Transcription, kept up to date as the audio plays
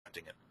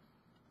it.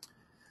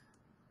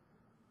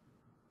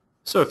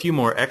 So a few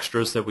more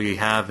extras that we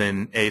have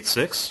in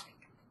 8.6.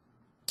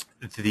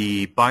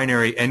 The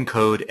binary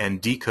encode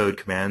and decode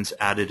commands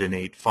added in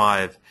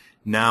 8.5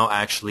 now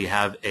actually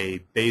have a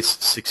base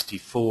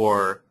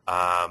 64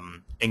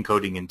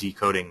 encoding and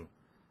decoding.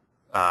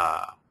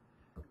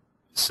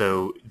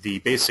 So the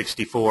base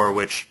 64,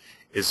 which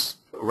is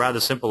a rather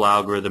simple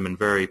algorithm and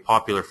very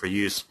popular for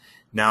use,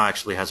 now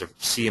actually has a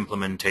C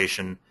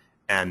implementation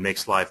and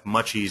makes life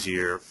much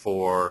easier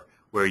for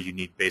where you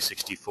need base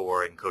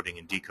 64 encoding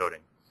and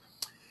decoding.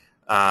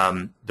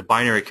 The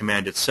binary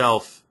command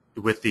itself,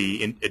 with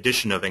the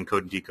addition of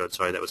encode and decode,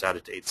 that was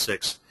added to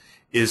 8.6,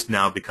 is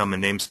now become a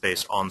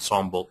namespace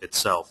ensemble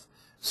itself.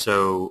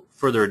 So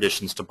further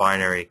additions to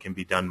binary can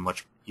be done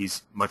much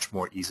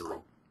more easily.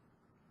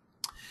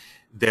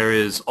 There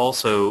is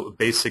also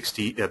base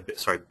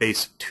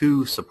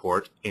 2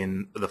 support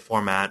in the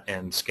format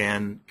and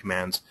scan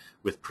commands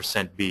with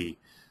 %b.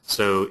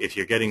 So if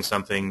you're getting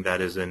something that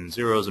is in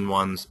zeros and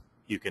ones,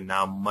 you can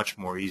now much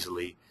more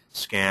easily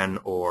scan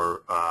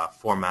or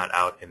format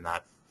out in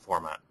that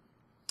format.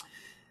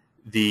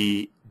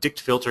 The dict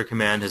filter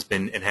command has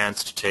been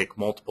enhanced to take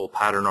multiple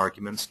pattern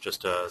arguments,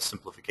 just a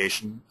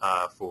simplification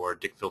for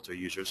dict filter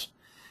users.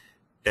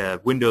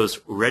 Windows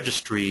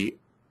registry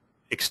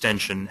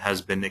extension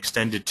has been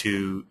extended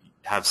to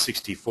have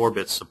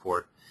 64-bit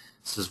support.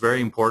 This is very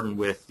important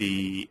with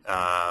the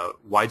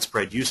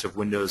widespread use of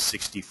Windows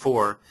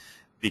 64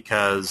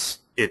 because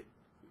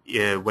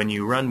when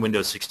you run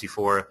Windows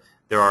 64,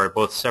 there are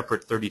both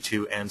separate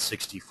 32 and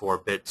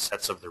 64-bit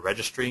sets of the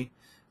registry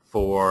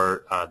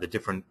for the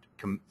different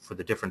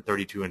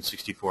 32 and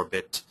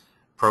 64-bit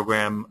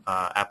program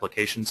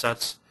application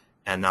sets,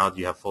 and now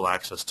you have full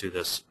access to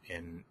this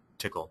in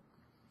Tcl.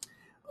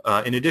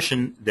 In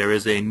addition, there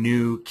is a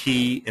new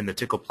key in the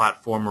Tcl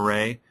platform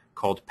array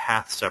called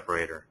path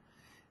separator.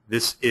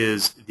 This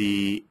is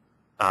the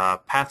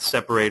path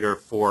separator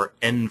for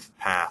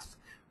envpath,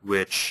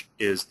 which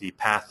is the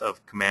path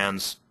of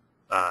commands,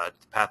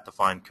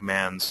 path-defined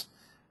commands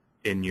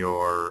in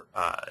your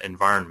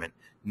environment,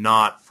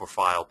 not for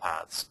file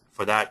paths.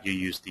 For that, you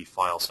use the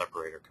file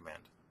separator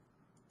command.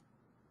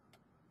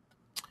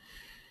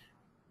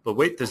 But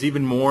wait, there's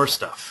even more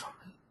stuff.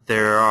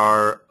 There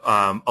are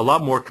a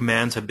lot more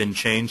commands have been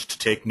changed to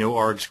take no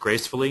args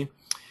gracefully.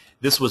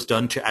 This was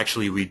done to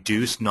actually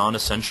reduce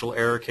non-essential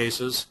error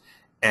cases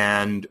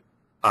and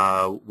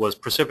was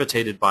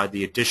precipitated by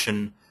the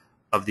addition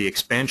of the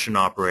expansion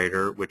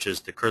operator, which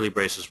is the curly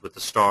braces with the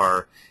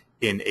star,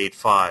 in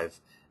 8.5.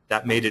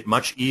 That made it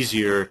much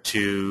easier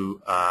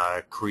to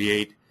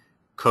create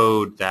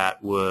code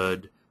that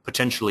would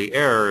potentially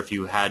error if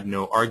you had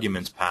no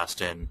arguments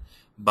passed in,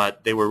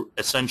 but they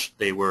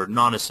were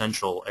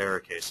non-essential error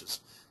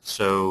cases.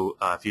 So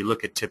if you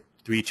look at tip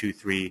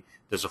 323,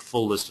 there's a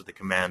full list of the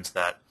commands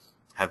that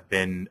have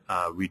been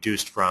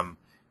reduced from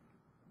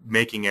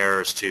making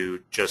errors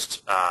to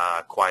just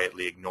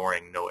quietly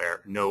ignoring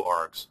no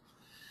args.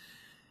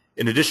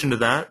 In addition to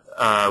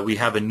that, we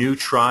have a new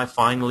try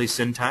finally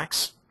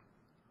syntax.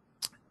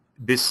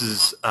 This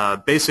is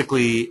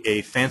basically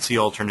a fancy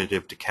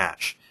alternative to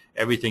catch.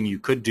 Everything you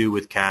could do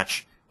with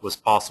catch was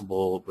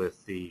possible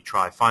with the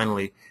try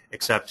finally,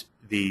 except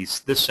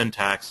this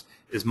syntax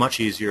is much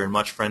easier and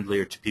much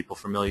friendlier to people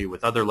familiar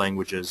with other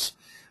languages,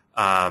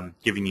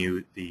 giving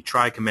you the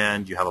try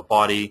command. You have a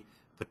body,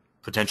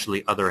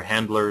 potentially other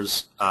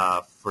handlers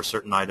for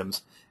certain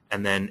items,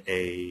 and then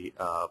a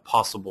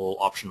possible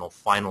optional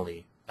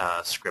finally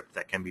script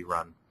that can be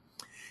run.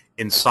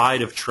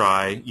 Inside of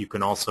try, you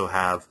can also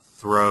have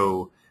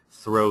throw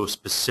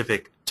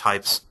specific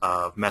types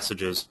of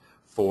messages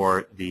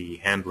for the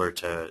handler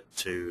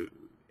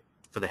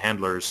for the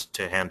handlers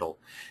to handle,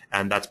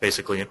 and that's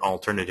basically an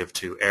alternative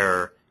to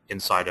error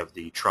inside of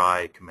the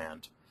try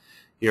command.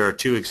 Here are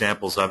two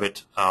examples of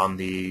it. On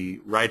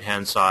the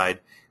right-hand side,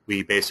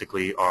 we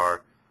basically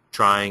are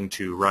trying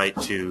to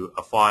write to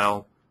a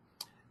file,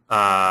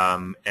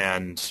 and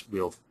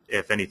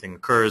if anything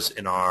occurs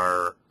in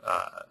our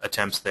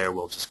attempts there,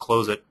 we'll just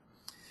close it.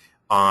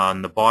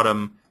 On the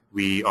bottom,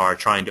 we are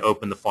trying to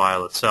open the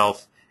file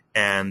itself,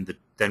 and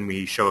then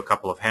we show a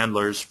couple of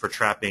handlers for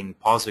trapping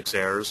POSIX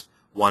errors,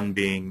 one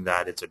being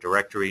that it's a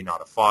directory,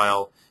 not a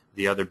file,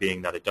 the other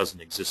being that it doesn't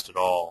exist at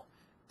all.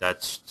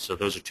 So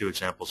those are two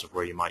examples of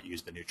where you might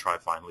use the new try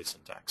finally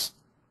syntax.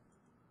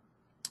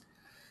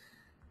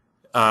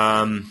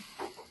 And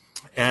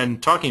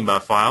talking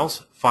about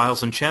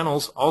files and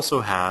channels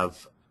also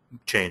have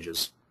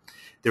changes.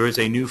 There is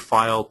a new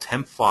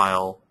temp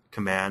file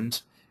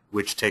command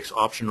which takes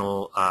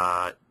optional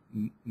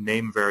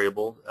name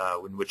variable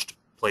in which to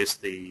place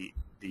the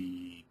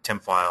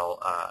temp file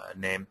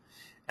name,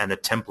 and a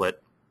template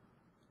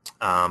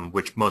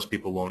which most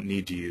people won't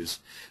need to use.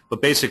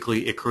 But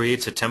basically it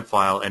creates a temp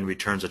file and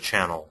returns a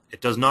channel.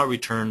 It does not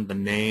return the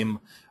name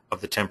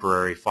of the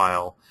temporary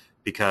file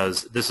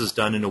because this is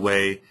done in a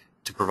way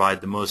to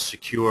provide the most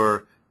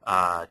secure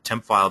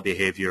temp file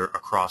behavior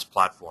across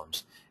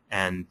platforms.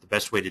 And the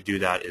best way to do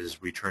that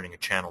is returning a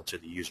channel to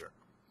the user.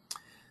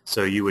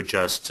 So you would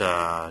just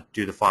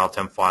do the file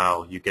temp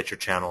file, you get your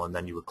channel, and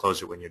then you would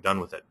close it when you're done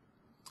with it.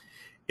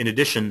 In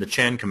addition, the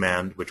chan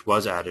command, which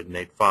was added in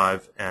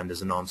 8.5 and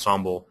is an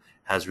ensemble,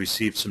 has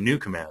received some new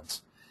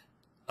commands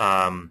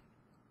and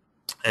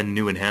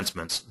new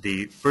enhancements.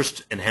 The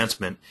first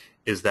enhancement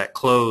is that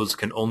close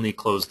can only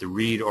close the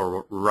read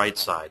or write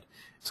side.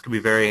 This can be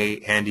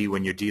very handy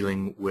when you're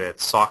dealing with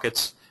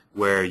sockets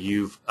where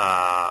you've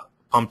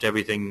pumped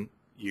everything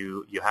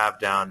you have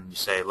down, and you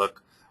say,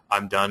 look,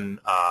 I'm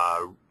done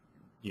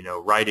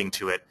writing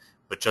to it,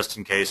 but just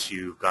in case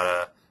you've got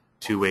a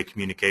two-way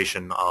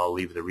communication, I'll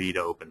leave the read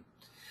open.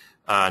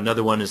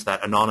 Another one is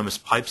that anonymous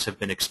pipes have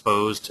been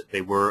exposed.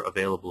 They were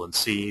available in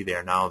C. They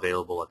are now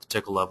available at the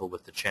Tcl level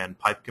with the chan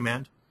pipe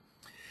command.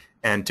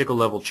 And Tcl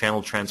level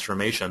channel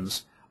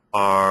transformations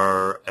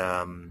are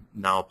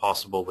now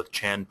possible with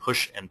chan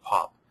push and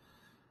pop.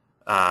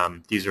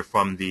 These are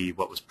from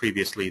what was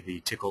previously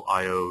the Tcl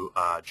IO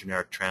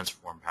generic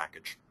transform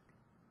package.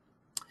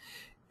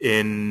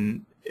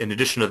 In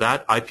addition to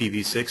that,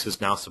 IPv6 is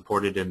now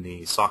supported in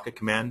the socket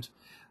command,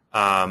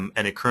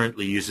 and it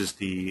currently uses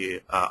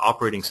the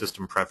operating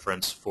system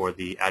preference for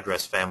the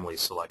address family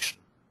selection.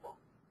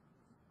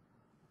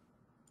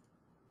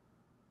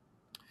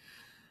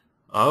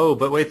 Oh,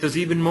 but wait, there's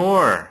even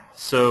more.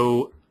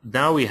 So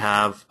now we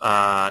have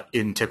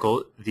in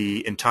Tcl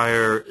the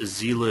entire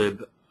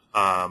zlib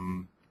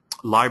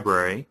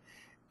library,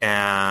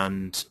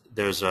 and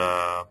there's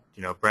a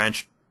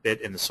branch bit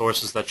in the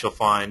sources that you'll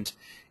find.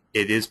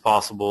 It is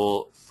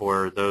possible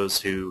for those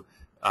who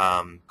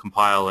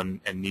compile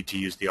and need to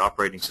use the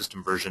operating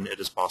system version, it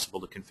is possible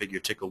to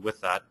configure Tcl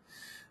with that.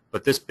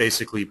 But this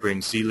basically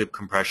brings zlib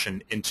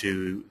compression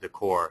into the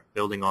core,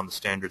 building on the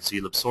standard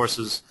zlib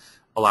sources,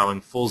 allowing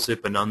full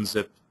zip and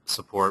unzip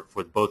support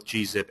for both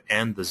gzip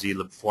and the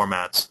zlib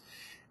formats.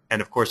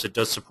 And of course it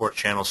does support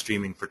channel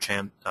streaming for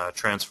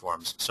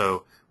transforms.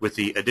 So with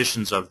the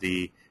additions of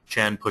the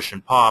chan push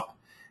and pop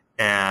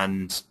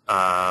and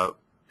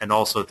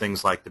also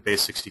things like the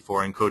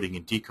base64 encoding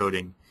and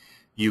decoding,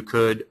 you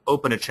could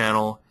open a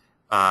channel,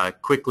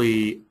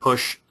 quickly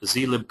push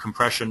zlib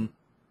compression,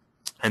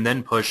 and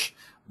then push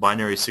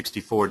binary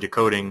 64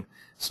 decoding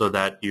so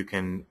that you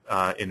can,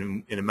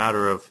 in a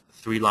matter of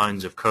 3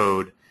 lines of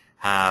code,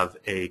 have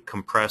a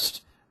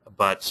compressed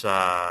but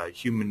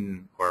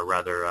human, or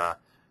rather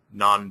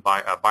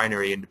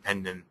non-binary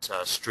independent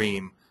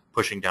stream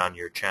pushing down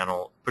your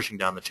channel, pushing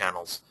down the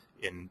channels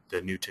in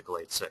the new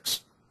Tcl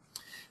 8.6.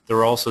 There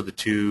are also the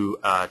two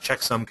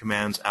checksum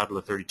commands,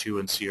 ADLA32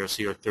 and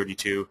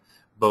CRCR32,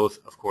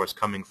 both, of course,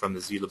 coming from the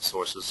zlib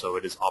sources, so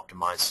it is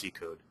optimized C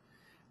code.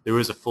 There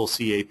is a full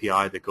C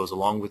API that goes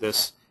along with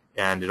this,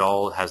 and it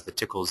all has the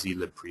Tcl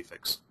zlib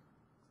prefix.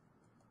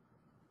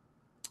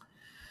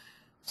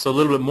 So a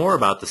little bit more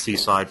about the C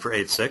side for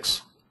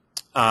 8.6.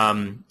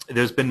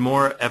 There's been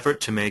more effort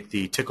to make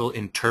the Tcl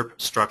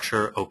interp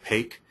structure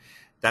opaque.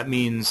 That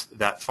means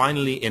that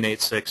finally in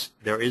 8.6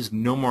 there is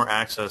no more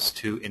access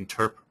to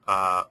interp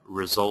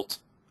result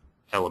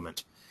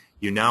element.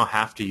 You now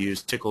have to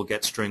use Tcl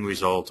get string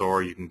result,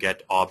 or you can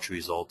get obj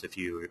result if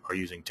you are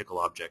using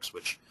Tcl objects,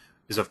 which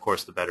is of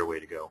course the better way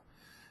to go.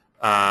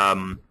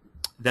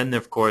 Then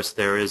of course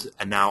there is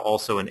now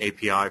also an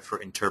API for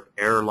interp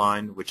error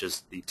line, which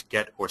is the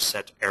get or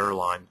set error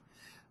line,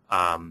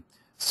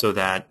 so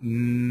that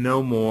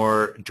no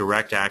more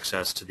direct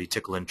access to the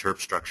Tcl interp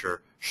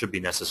structure should be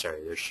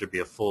necessary.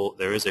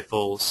 There is a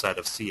full set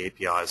of C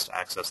APIs to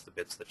access the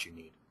bits that you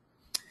need.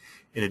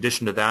 In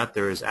addition to that,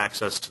 there is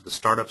access to the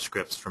startup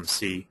scripts from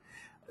C.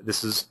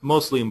 This is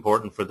mostly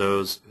important for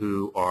those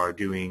who are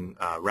doing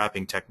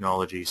wrapping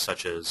technology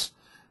such as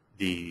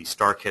the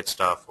StarKit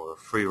stuff or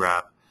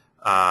FreeWrap,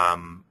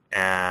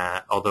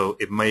 although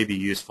it may be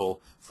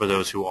useful for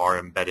those who are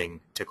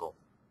embedding Tcl.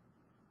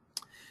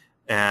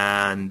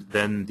 And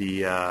then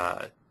the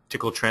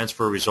Tcl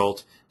transfer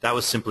result, that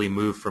was simply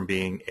moved from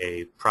being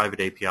a private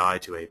API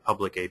to a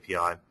public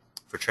API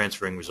for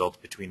transferring results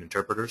between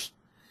interpreters.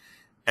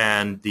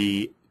 And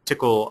the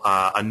Tcl,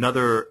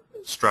 another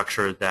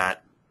structure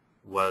that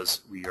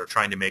we are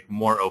trying to make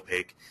more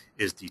opaque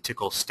is the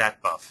Tcl stat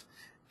buff.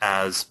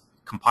 As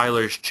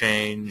compilers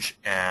change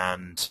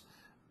and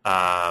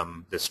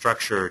the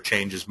structure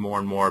changes more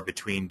and more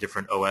between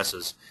different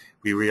OSs,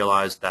 we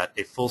realized that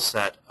a full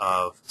set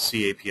of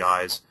C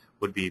APIs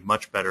would be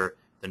much better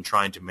than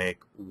trying to make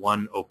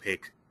one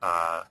opaque,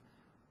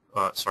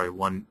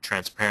 one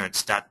transparent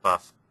stat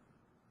buff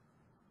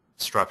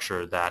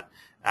structure that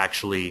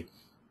actually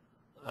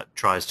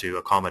tries to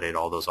accommodate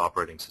all those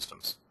operating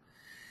systems.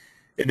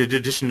 In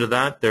addition to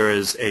that, there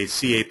is a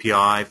C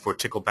API for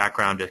Tcl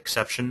background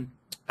exception,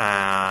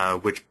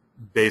 which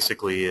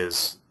basically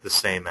is the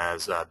same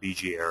as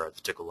BG error at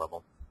the Tcl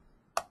level.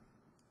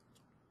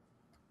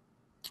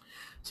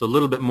 So a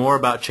little bit more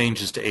about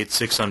changes to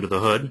 8.6 under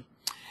the hood.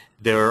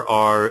 There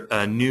are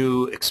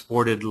new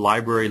exported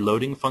library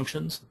loading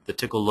functions, the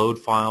Tcl load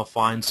file,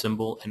 find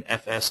symbol, and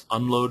FS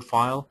unload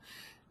file.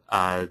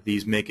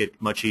 These make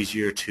it much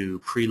easier to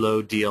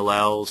preload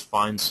DLLs,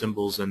 find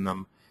symbols in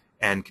them,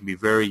 and can be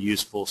very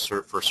useful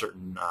for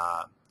certain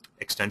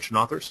extension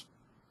authors.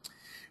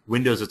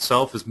 Windows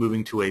itself is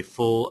moving to a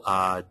full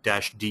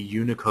 -D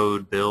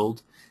Unicode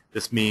build.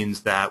 This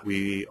means that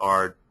we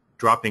are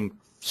dropping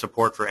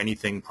support for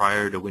anything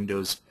prior to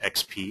Windows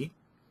XP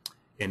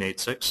in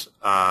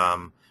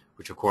 8.6,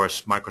 which of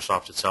course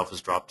Microsoft itself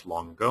has dropped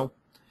long ago.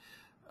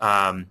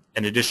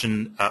 In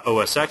addition,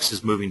 OS X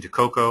is moving to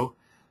Cocoa,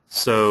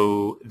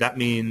 so that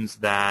means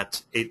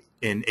that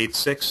in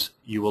 8.6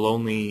 it will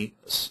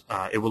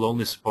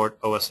only support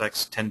OS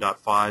X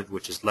 10.5,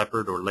 which is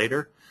Leopard or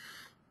later,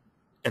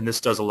 and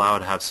this does allow it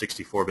to have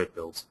 64-bit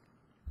builds.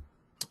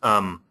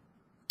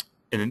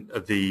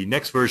 The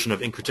next version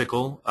of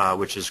Tcl,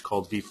 which is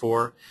called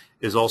V4,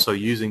 is also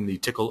using the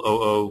Tcl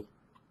 8.6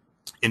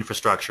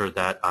 infrastructure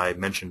that I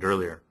mentioned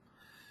earlier.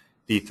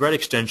 The thread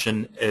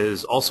extension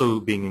is also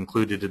being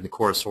included in the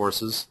core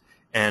sources,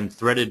 and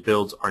threaded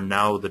builds are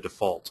now the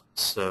default.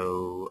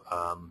 So,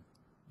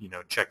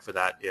 check for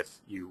that if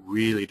you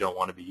really don't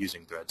want to be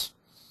using threads.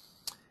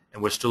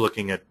 And we're still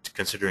looking at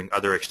considering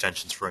other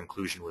extensions for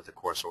inclusion with the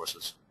core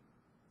sources.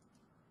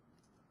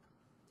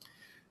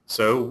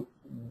 So,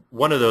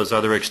 one of those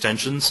other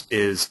extensions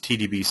is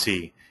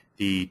TDBC,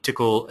 the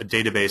Tcl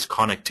Database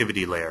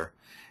Connectivity Layer.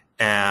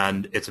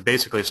 And it's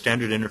basically a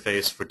standard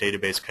interface for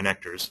database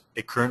connectors.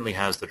 It currently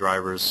has the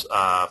drivers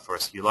for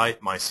SQLite,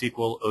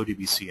 MySQL,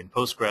 ODBC, and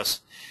Postgres,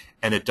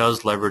 and it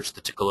does leverage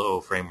the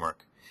Tcl 8.6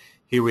 framework.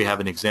 Here we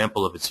have an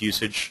example of its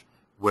usage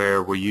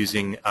where we're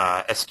using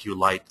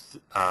SQLite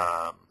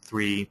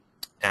 3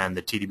 and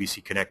the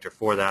TDBC connector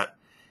for that.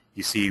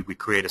 You see we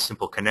create a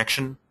simple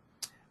connection.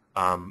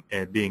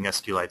 And being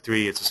SQLite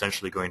 3, it's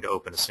essentially going to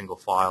open a single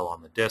file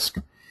on the disk.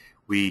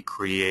 We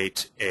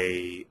create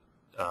a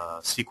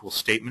SQL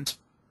statement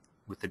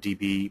with the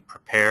db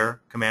prepare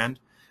command,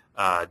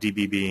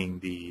 db being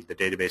the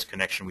database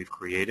connection we've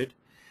created.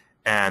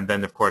 And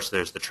then, of course,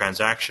 there's the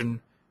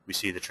transaction. We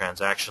see the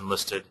transaction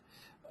listed.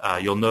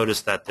 You'll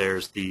notice that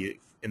there's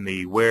in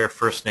the where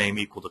first name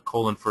equal to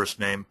colon first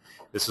name,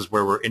 this is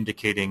where we're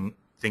indicating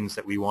things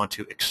that we want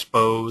to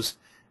expose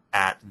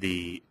at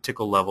the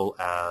Tcl level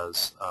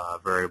as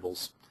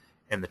variables.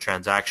 In the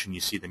transaction, you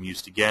see them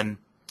used again.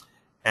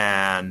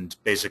 And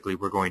basically,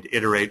 we're going to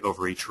iterate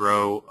over each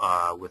row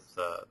with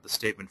the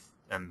statement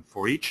and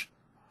for each.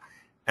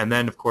 And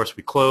then, of course,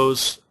 we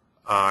close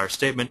our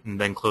statement and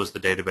then close the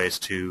database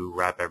to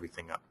wrap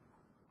everything up.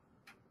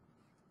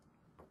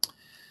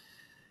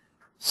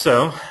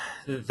 So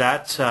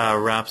that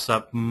wraps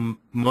up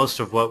most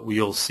of what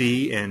we'll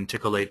see in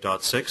Tcl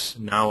 8.6.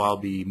 Now I'll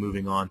be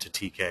moving on to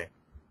TK.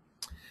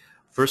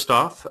 First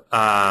off,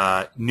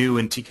 new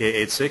in TK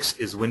 8.6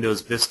 is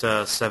Windows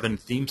Vista 7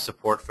 theme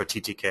support for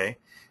TTK.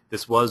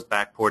 This was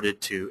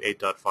backported to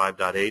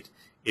 8.5.8.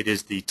 It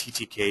is the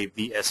TTK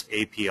VS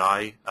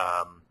API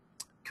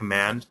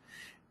command,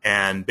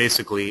 and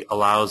basically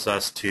allows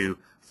us to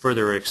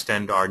further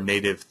extend our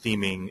native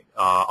theming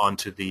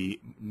onto the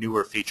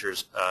newer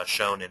features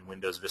shown in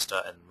Windows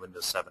Vista and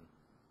Windows 7.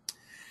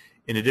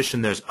 In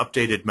addition, there's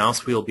updated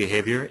mouse wheel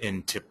behavior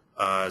in tip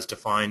as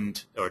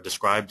defined or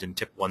described in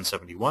tip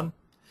 171.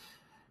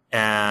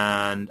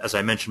 And as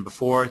I mentioned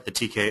before, the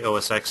TK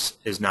OS X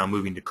is now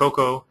moving to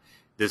Cocoa.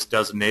 This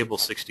does enable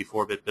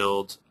 64-bit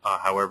builds.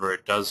 However,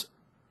 it does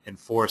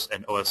enforce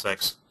an OS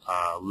X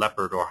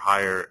Leopard or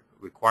higher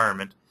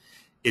requirement.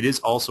 It is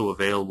also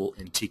available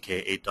in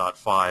TK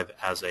 8.5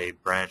 as a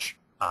branch,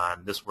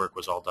 and this work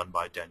was all done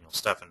by Daniel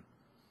Steffen.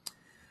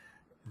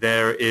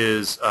 There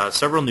is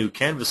several new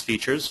Canvas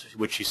features,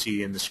 which you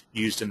see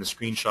used in the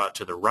screenshot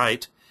to the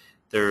right.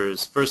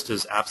 First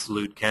is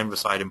absolute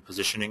Canvas item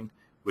positioning,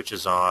 which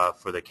is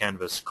for the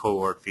Canvas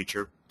cohort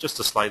feature, just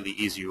a slightly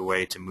easier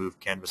way to move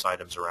Canvas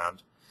items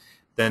around.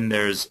 Then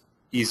there's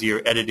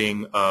easier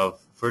editing of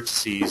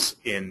vertices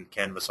in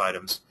Canvas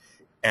items.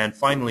 And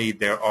finally,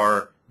 there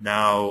are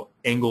now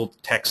angled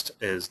text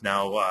is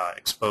now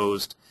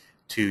exposed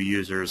to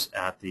users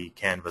at the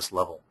Canvas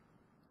level.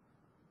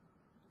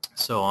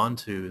 So on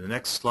to the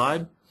next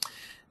slide.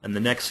 And the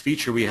next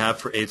feature we have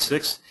for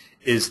 8.6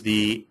 is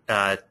the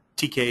TK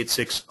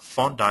 8.6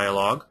 font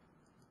dialog.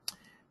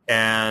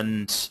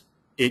 And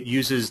it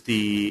uses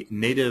the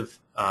native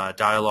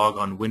dialog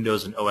on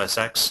Windows and OS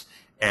X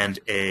and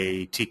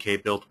a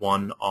TK built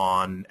one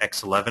on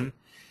X11.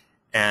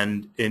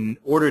 And in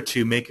order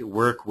to make it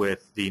work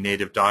with the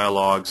native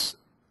dialogues,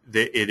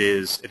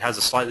 it has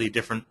a slightly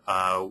different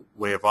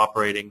way of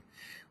operating,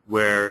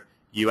 where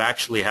you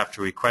actually have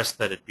to request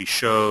that it be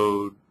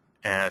shown,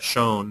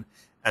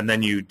 and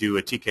then you do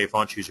a TK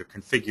font chooser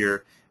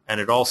configure, and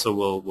it also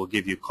will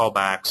give you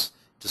callbacks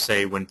to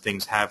say when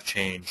things have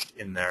changed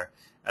in there.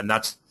 And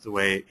that's the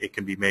way it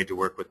can be made to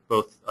work with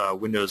both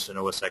Windows and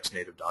OS X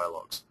native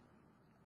dialogues.